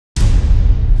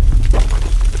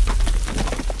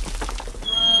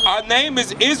Our name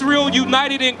is Israel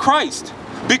United in Christ.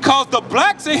 Because the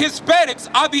blacks and Hispanics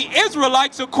are the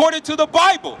Israelites according to the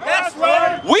Bible. That's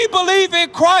right. We believe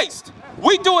in Christ.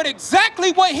 We doing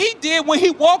exactly what he did when he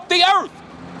walked the earth.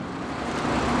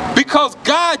 Because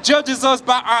God judges us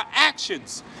by our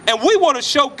actions. And we want to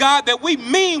show God that we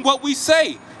mean what we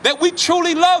say, that we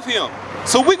truly love him.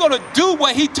 So we're going to do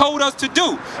what he told us to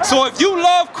do. So if you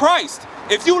love Christ,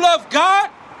 if you love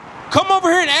God, come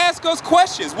over here and ask us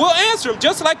questions. We'll answer them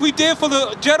just like we did for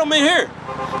the gentleman here.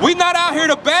 We're not out here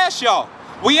to bash y'all.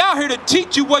 We out here to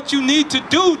teach you what you need to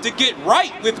do to get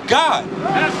right with God.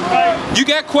 That's right. You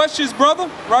got questions,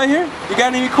 brother? Right here? You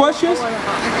got any questions?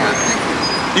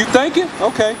 You thinking?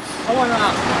 Okay. I want to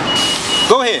ask.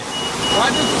 Go ahead. Why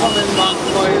is coming back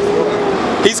for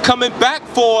Israel? He's coming back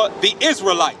for the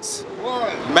Israelites.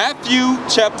 Why? Matthew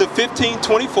chapter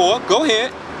 15:24. Go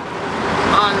ahead.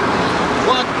 And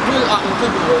what will happen to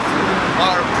those who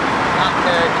are not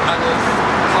dead and is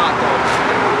caught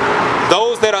up?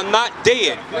 Those that are not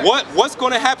dead, what's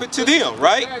going to happen to them,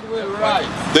 right? The dead will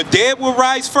rise. The dead will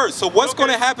rise first. So what's going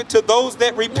to happen to those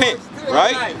that repent,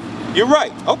 right? You're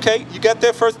right. Okay, you got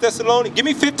that 1 Thessalonians. Give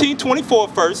me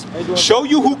 15:24 first. Show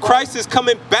you who Christ is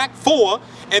coming back for,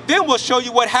 and then we'll show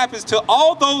you what happens to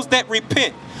all those that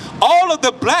repent. All of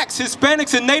the blacks,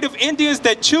 Hispanics, and Native Indians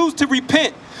that choose to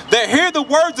repent, that hear the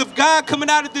words of God coming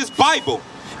out of this Bible,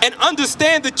 and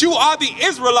understand that you are the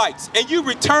Israelites, and you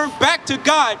return back to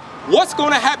God, what's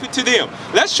going to happen to them?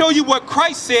 Let's show you what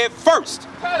Christ said first.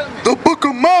 The book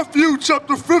of Matthew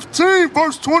chapter 15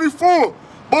 verse 24.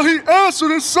 But he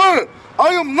answered and said,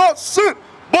 I am not sent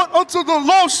but unto the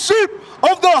lost sheep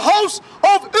of the house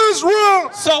of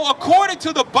Israel. So according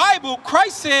to the Bible,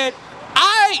 Christ said,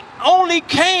 I only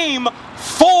came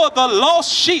for the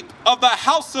lost sheep of the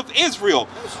house of Israel.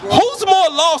 Who's more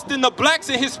lost than the blacks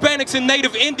and Hispanics and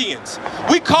Native Indians?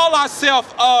 We call ourselves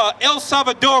El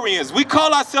Salvadorians. We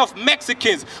call ourselves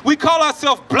Mexicans. We call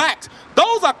ourselves blacks.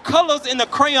 Those are colors in the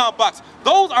crayon box.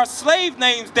 Those are slave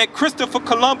names that Christopher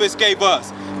Columbus gave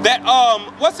us. That,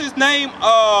 what's his name?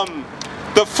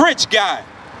 The French guy.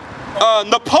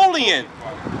 Napoleon.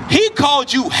 He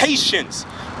called you Haitians.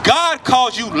 God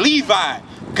calls you Levi.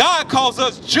 God calls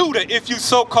us Judah if you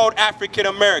so-called African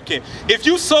American. If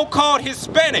you so-called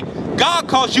Hispanic, God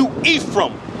calls you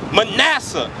Ephraim,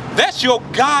 Manasseh. That's your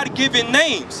God-given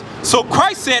names. So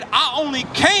Christ said, I only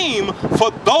came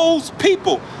for those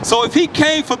people. So if he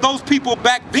came for those people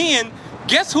back then,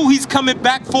 guess who he's coming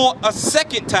back for a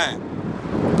second time?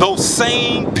 Those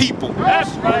same people. That's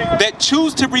right. That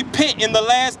choose to repent in the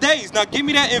last days. Now give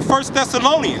me that in 1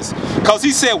 Thessalonians. Because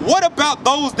he said, what about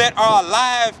those that are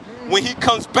alive when he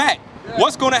comes back?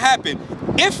 What's going to happen?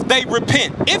 If they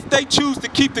repent, if they choose to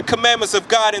keep the commandments of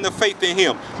God and the faith in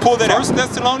him. Pull that 1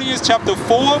 Thessalonians chapter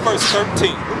 4 verse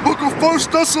 13. The book of 1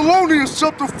 Thessalonians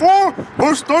chapter 4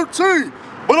 verse 13.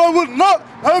 But I would not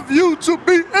have you to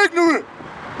be ignorant,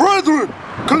 brethren,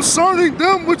 concerning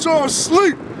them which are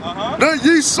asleep, that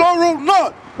ye sorrow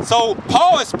not. So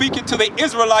Paul is speaking to the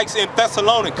Israelites in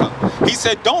Thessalonica. He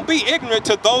said, don't be ignorant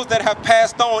to those that have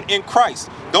passed on in Christ.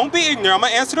 Don't be ignorant. I'm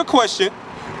going to answer the question.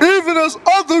 Even as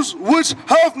others which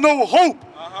have no hope.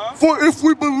 For if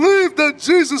we believe that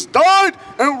Jesus died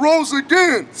and rose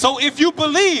again. So if you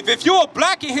believe, if you're a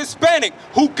black and Hispanic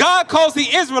who God calls the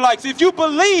Israelites, if you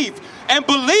believe, and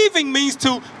believing means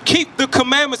to keep the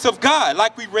commandments of God,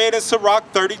 like we read in Sirach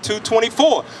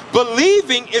 32:24.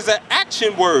 Believing is an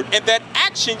action word, and that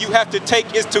action you have to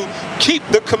take is to keep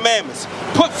the commandments.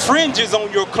 Put fringes on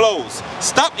your clothes.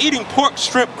 Stop eating pork,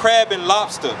 shrimp, crab, and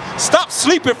lobster. Stop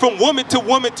sleeping from woman to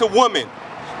woman to woman.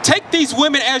 Take these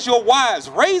women as your wives.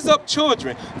 Raise up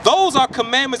children. Those are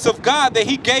commandments of God that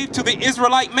he gave to the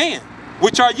Israelite man,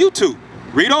 which are you two.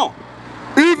 Read on.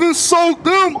 Even so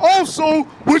them also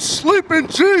which sleep in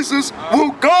Jesus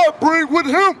will God bring with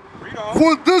him.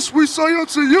 For this we say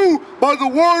unto you by the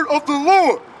word of the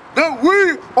Lord, that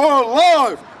we are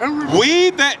alive. And we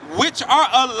that which are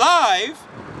alive,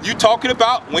 you talking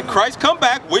about when Christ come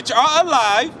back, which are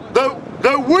alive.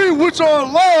 That we which are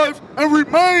alive and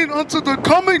remain unto the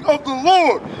coming of the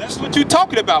Lord. That's what you're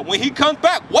talking about. When he comes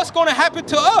back, what's going to happen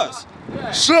to us?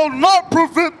 Shall not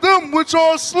prevent them which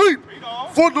are asleep.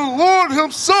 For the Lord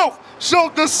himself shall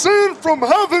descend from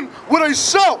heaven with a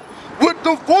shout, with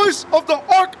the voice of the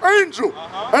archangel,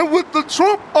 and with the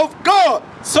trump of God.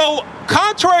 So,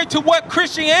 contrary to what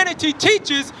Christianity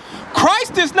teaches,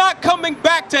 Christ is not coming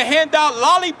back to hand out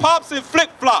lollipops and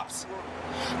flip-flops.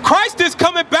 Christ is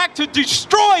coming back to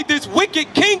destroy this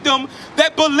wicked kingdom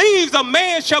that believes a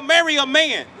man shall marry a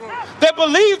man, that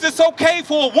believes it's okay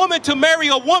for a woman to marry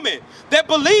a woman, that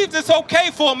believes it's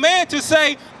okay for a man to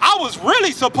say, I I was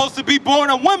really supposed to be born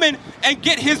a woman and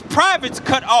get his privates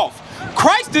cut off.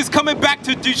 Christ is coming back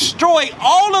to destroy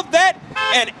all of that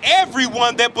and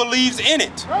everyone that believes in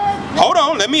it. Hold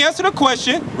on, let me answer the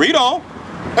question. Read on.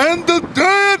 And the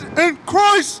dead in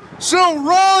Christ shall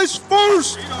rise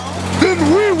first, then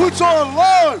we which are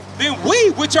alive. Then we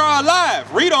which are alive,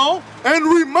 read on. And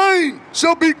remain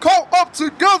shall be caught up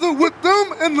together with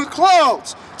them in the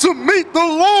clouds to meet the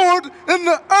Lord in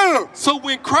the air. So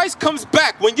when Christ comes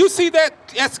back, when you see that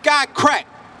sky crack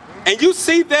and you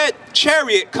see that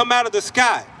chariot come out of the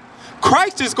sky,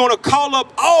 Christ is going to call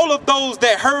up all of those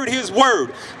that heard his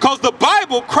word. Because the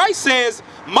Bible, Christ says,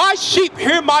 my sheep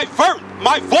hear my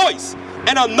voice,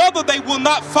 and another they will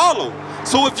not follow.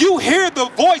 So if you hear the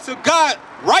voice of God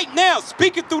right now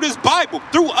speaking through this Bible,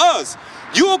 through us,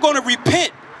 you are going to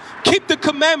repent. Keep the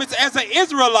commandments as an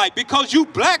Israelite, because you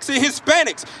blacks and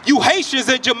Hispanics, you Haitians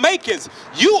and Jamaicans,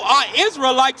 you are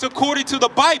Israelites according to the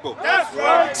Bible. That's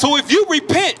right. So if you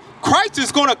repent, Christ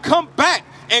is going to come back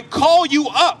and call you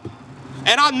up.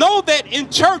 And I know that in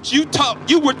church you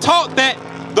were taught that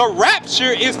the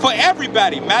rapture is for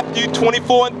everybody. Matthew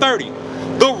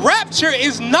 24:30. The rapture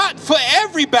is not for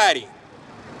everybody.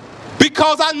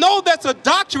 Because I know that's a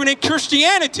doctrine in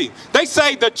Christianity. They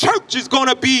say the church is going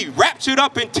to be raptured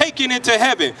up and taken into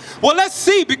heaven. Well, let's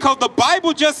see, because the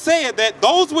Bible just said that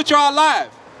those which are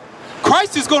alive,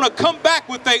 Christ is going to come back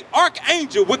with an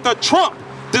archangel, with a trump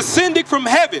descending from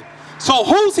heaven. So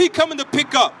who's he coming to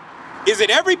pick up? Is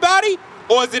it everybody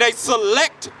or is it a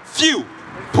select few?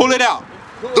 Pull it out.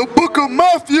 The book of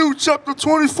Matthew chapter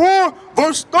 24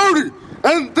 verse 30.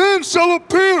 And then shall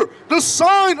appear the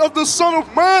sign of the Son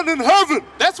of Man in heaven.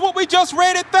 That's what we just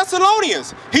read at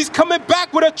Thessalonians. He's coming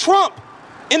back with a trump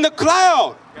in the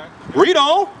cloud. Read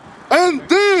on. And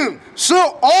then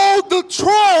shall all the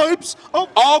tribes of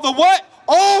all the what?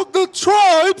 All the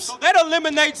tribes. So that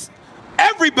eliminates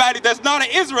everybody that's not an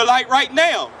Israelite right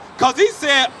now. Because he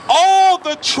said all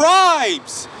the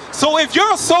tribes. So if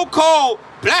you're a so-called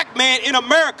black man in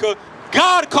America,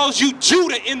 God calls you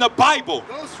Judah in the Bible.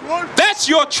 That's right. That's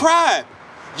your tribe.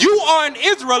 You are an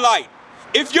Israelite.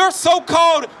 If you're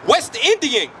so-called West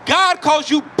Indian, God calls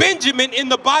you Benjamin in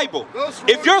the Bible. That's right.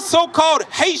 If you're so-called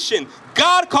Haitian,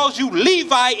 God calls you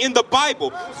Levi in the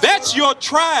Bible. That's your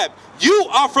tribe. You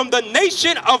are from the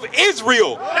nation of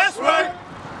Israel. That's right.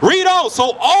 Read on.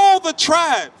 So all the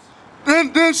tribes.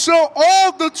 And then shall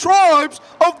all the tribes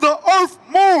of the earth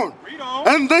mourn. Read on.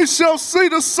 And they shall see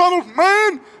the Son of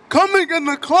Man coming in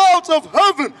the clouds of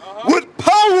heaven with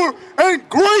power and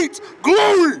great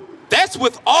glory. That's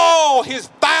with all his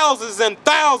thousands and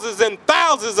thousands and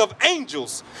thousands of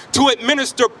angels to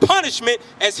administer punishment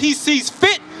as he sees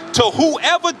fit to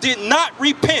whoever did not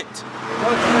repent.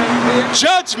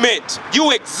 Judgment.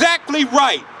 You exactly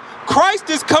right. Christ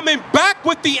is coming back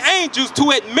with the angels to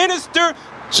administer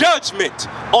judgment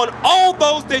on all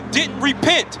those that didn't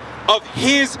repent of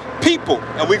his people.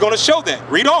 And we're going to show that.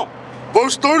 Read on.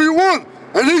 Verse 31,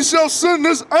 and he shall send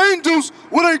his angels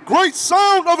with a great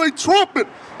sound of a trumpet,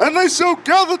 and they shall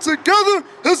gather together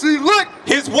his elect.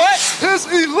 His what? His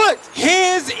elect.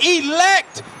 His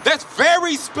elect. That's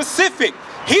very specific.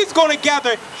 He's going to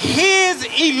gather his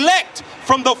elect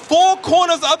from the four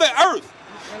corners of the earth.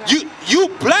 You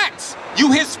blacks, you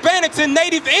Hispanics and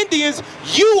Native Indians,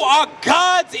 you are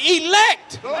God's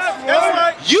elect. That's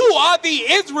right. You are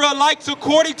the Israelites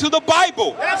according to the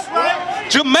Bible. That's right.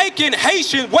 Jamaican,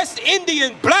 Haitian, West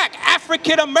Indian, black,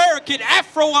 African American,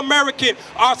 Afro American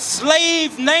are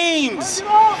slave names.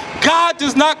 God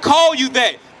does not call you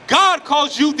that. God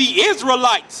calls you the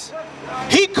Israelites.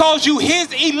 He calls you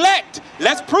his elect.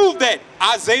 Let's prove that.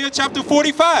 Isaiah chapter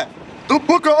 45. The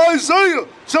book of Isaiah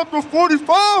chapter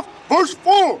 45 verse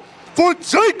 4. For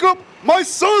Jacob my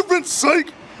servant's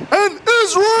sake, and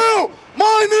Israel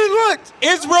mine elect.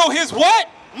 Israel his what?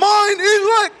 Mine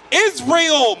elect.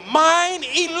 Israel, mine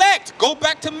elect. Go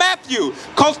back to Matthew.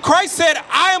 Because Christ said,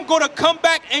 I am going to come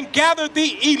back and gather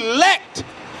the elect.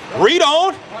 Read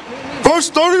on. Verse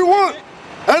 31.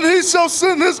 And he shall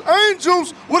send his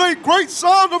angels with a great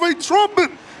sound of a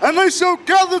trumpet, and they shall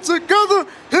gather together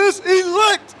his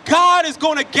elect. God is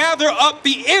going to gather up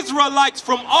the Israelites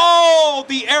from all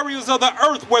the areas of the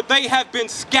earth where they have been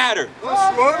scattered.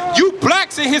 That's right. You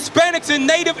blacks and Hispanics and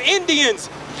Native Indians,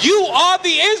 you are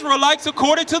the Israelites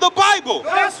according to the Bible.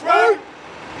 That's right.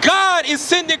 God is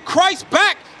sending Christ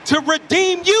back to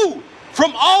redeem you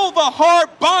from all the hard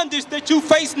bondage that you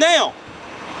face now.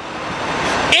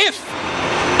 If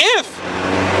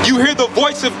you hear the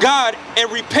voice of God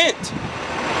and repent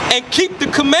and keep the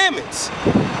commandments,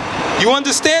 you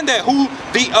understand that who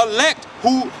the elect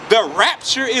who the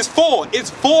rapture is for. It's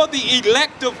for the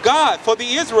elect of God, for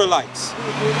the Israelites.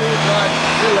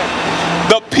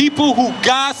 The people who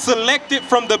God selected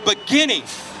from the beginning.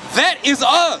 That is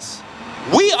us.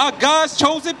 We are God's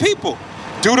chosen people.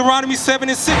 Deuteronomy 7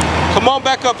 and 6. Come on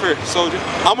back up here, soldier.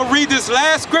 I'm going to read this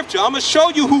last scripture. I'm going to show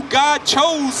you who God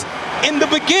chose in the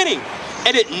beginning.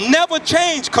 And it never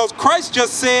changed, because Christ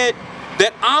just said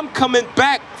that I'm coming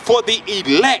back for the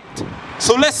elect.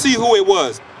 So let's see who it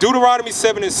was. Deuteronomy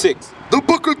 7 and 6. The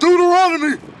book of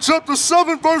Deuteronomy, chapter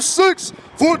 7, verse 6.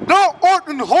 For thou art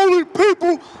an holy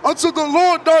people unto the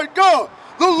Lord thy God.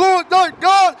 The Lord thy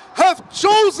God hath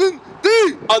chosen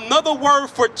thee. Another word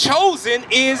for chosen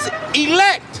is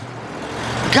elect.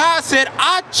 God said,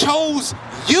 I chose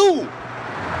you.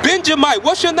 Benjamin,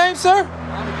 what's your name, sir?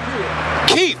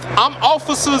 Keith. I'm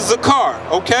Officer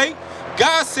Zakar, okay?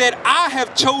 God said, I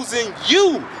have chosen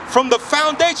you from the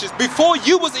foundations. Before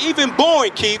you was even born,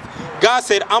 Keith, God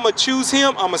said, I'm going to choose him.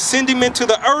 I'm going to send him into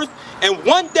the earth. And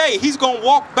one day he's going to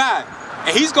walk by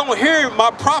and he's going to hear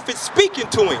my prophet speaking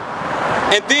to him.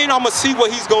 And then I'm going to see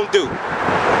what he's going to do.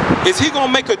 Is he going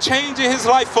to make a change in his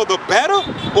life for the better?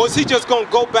 Or is he just going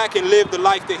to go back and live the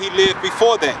life that he lived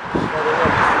before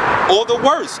that? Or the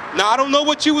worse? Now, I don't know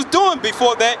what you was doing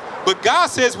before that, but God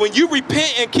says when you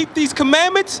repent and keep these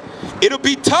commandments, it'll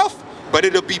be tough, but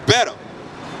it'll be better.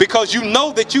 Because you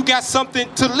know that you got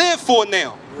something to live for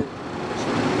now.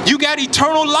 You got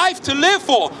eternal life to live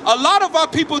for. A lot of our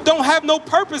people don't have no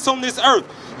purpose on this earth.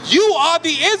 You are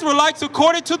the Israelites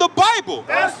according to the Bible.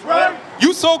 That's right.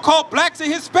 You so-called blacks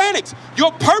and Hispanics,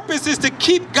 your purpose is to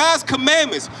keep God's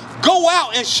commandments. Go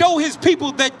out and show his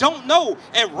people that don't know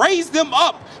and raise them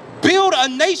up. Build a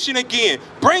nation again.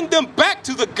 Bring them back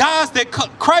to the gods that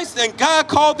Christ and God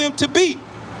called them to be.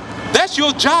 That's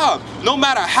your job, no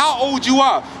matter how old you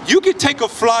are. You can take a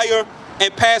flyer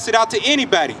and pass it out to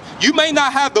anybody. You may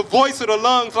not have the voice or the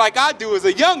lungs like I do as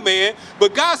a young man,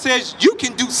 but God says you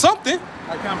can do something.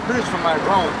 I can preach from my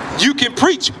ground. You can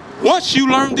preach once you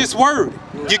learn this word.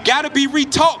 You got to be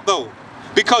retaught though,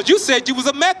 because you said you was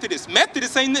a Methodist.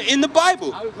 Methodist ain't in the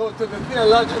Bible. I will go to the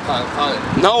theological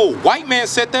college. No, white man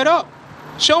set that up.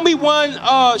 Show me one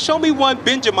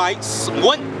Benjamite,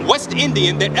 one West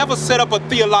Indian that ever set up a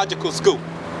theological school.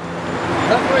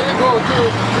 That's where you go to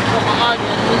become an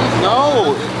audience.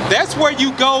 No, that's where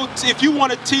you go if you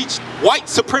want to teach white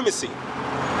supremacy.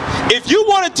 If you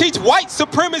want to teach white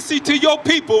supremacy to your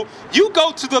people, you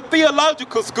go to the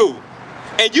theological school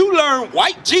and you learn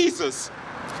white Jesus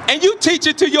and you teach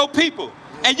it to your people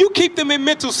and you keep them in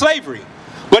mental slavery.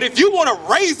 But if you want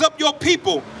to raise up your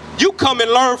people, you come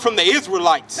and learn from the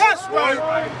Israelites. That's right.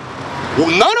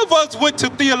 Well, none of us went to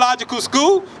theological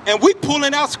school, and we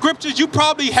pulling out scriptures you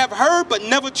probably have heard but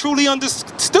never truly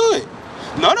understood.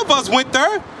 None of us went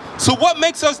there. So what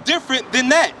makes us different than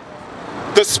that?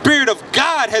 The Spirit of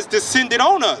God has descended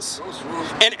on us.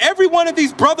 And every one of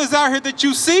these brothers out here that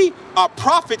you see are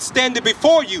prophets standing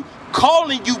before you,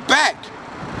 calling you back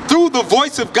through the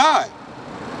voice of God.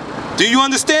 Do you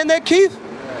understand that, Keith?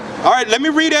 All right, let me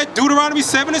read that Deuteronomy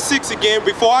 7 and 6 again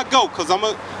before I go, because I'm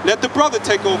going to let the brother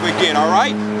take over again, all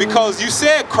right? Because you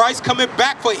said Christ coming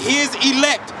back for his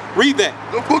elect. Read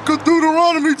that. The book of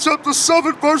Deuteronomy, chapter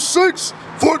 7, verse 6.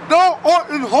 For thou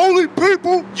art an holy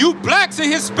people. You blacks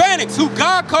and Hispanics, who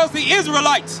God calls the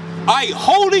Israelites, are a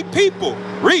holy people.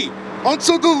 Read.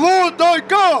 Unto the Lord thy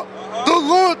God. The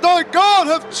Lord thy God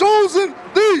hath chosen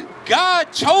thee.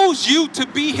 God chose you to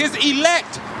be his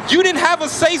elect. You didn't have a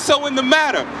say-so in the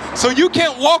matter. So you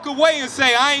can't walk away and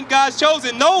say, I ain't God's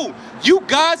chosen. No, you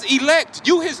God's elect.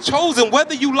 You his chosen,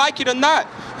 whether you like it or not.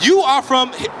 You are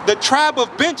from the tribe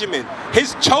of Benjamin,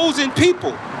 his chosen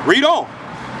people. Read on.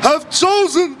 Have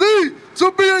chosen thee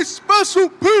to be a special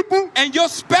people. And you're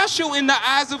special in the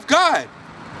eyes of God.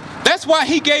 That's why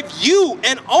he gave you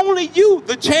and only you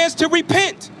the chance to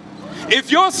repent.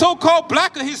 If you're so-called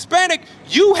black or Hispanic,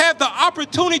 you have the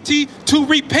opportunity to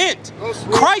repent.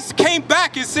 Christ came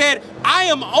back and said, I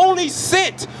am only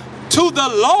sent to the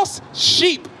lost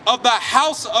sheep of the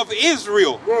house of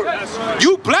Israel.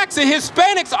 You blacks and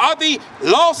Hispanics are the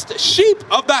lost sheep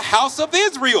of the house of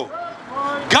Israel.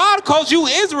 God calls you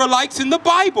Israelites in the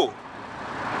Bible.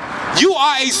 You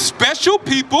are a special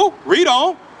people. Read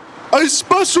on. A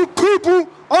special people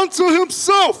unto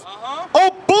himself,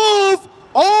 above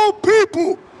all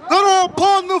people that are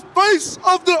upon the face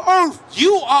of the earth.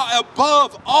 You are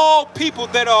above all people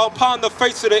that are upon the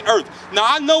face of the earth. Now,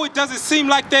 I know it doesn't seem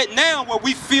like that now, where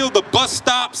we fill the bus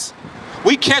stops,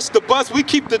 we catch the bus, we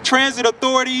keep the transit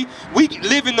authority, we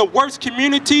live in the worst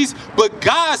communities, but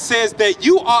God says that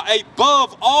you are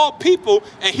above all people,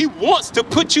 and he wants to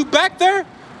put you back there,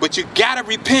 but you gotta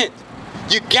repent.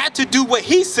 You got to do what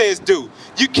he says do.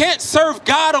 You can't serve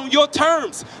God on your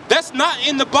terms. That's not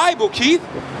in the Bible, Keith.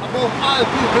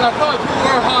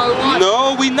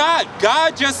 No, we not.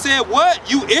 God just said what?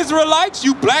 You Israelites,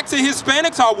 you blacks and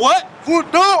Hispanics are what? For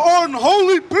thou art an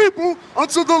holy people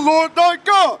unto the Lord thy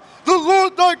God. The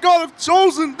Lord thy God hath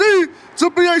chosen thee to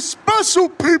be a special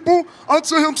people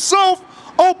unto himself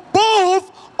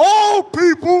above all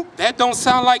people. That don't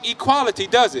sound like equality,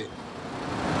 does it?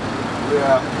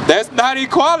 Yeah. That's not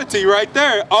equality right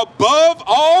there. Above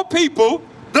all people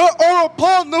that are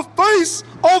upon the face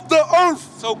of the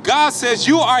earth. So God says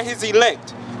you are his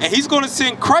elect, and he's going to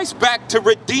send Christ back to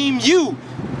redeem you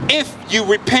if you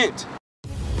repent.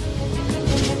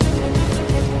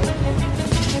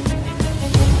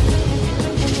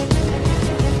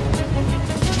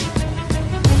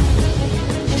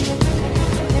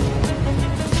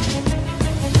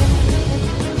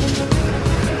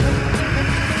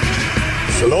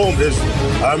 Shalom,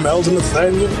 Israel. I'm Elder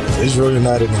Nathaniel, Israel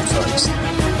United in Christ.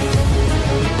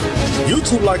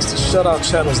 YouTube likes to shut our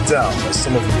channels down, as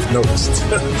some of you have noticed,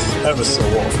 ever so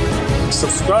often.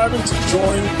 Subscribing to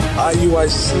join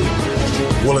IUIC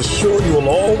will assure you will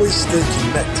always stay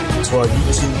connected to our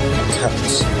YouTube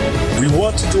accounts. We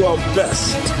want to do our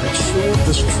best to make sure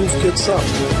this truth gets out.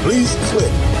 Please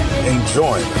click and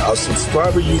join our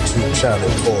subscriber YouTube channel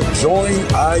called Join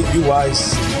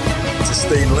IUIC to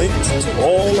stay linked to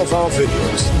all of our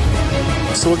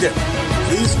videos. So again,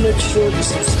 please make sure you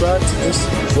subscribe to this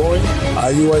Join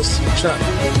IUIC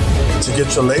channel to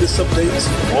get your latest updates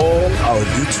from all our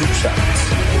YouTube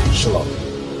channels. Shalom.